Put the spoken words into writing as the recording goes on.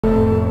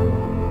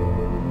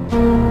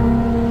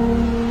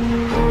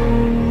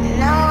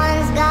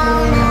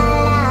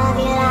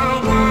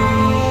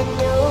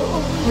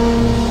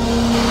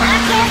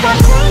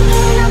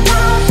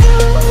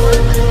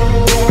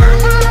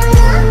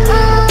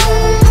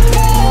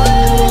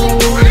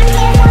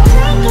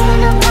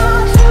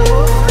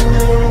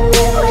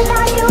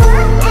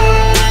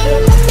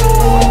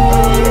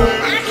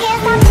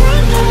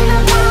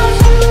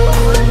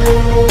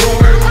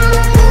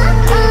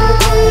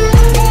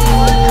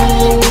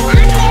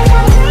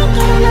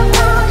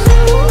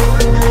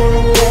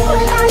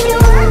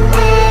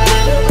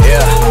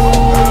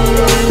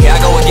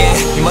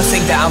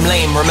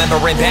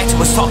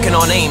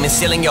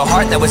stealing your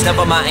heart, that was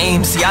never my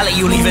aim. See, I let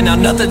you leave and now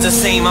nothing's the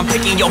same. I'm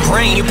picking your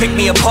brain, you pick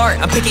me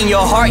apart. I'm picking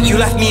your heart, you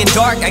left me in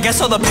dark. I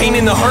guess all the pain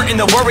and the hurt and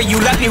the worry you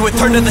left me with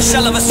turned to the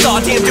shell of a saw.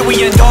 Damn, do we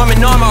end arm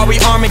in arm, or are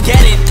we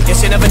Armageddon?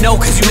 Guess you never know,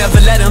 cause you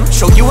never let him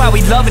show you how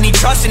he love and he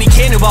trust and he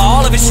can about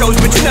all of his shows,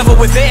 but you never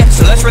were there.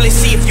 So let's really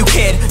see if you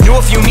cared. Knew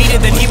if you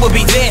needed, then he would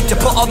be there. To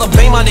put all the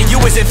blame onto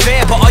you isn't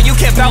fair, but all you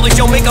care about is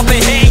your makeup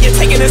and hair. You're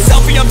taking a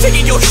selfie, I'm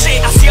taking your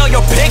shit. I see all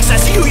your pics, I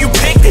see who you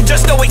picked, and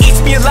just know it eats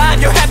me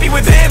alive. You're happy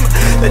with him,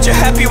 that you're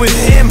happy with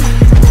him.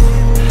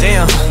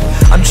 Damn,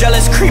 I'm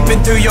jealous creeping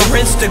through your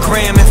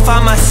Instagram and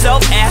find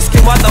myself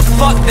asking why the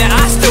fuck that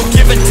I still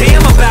give a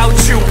damn about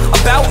you.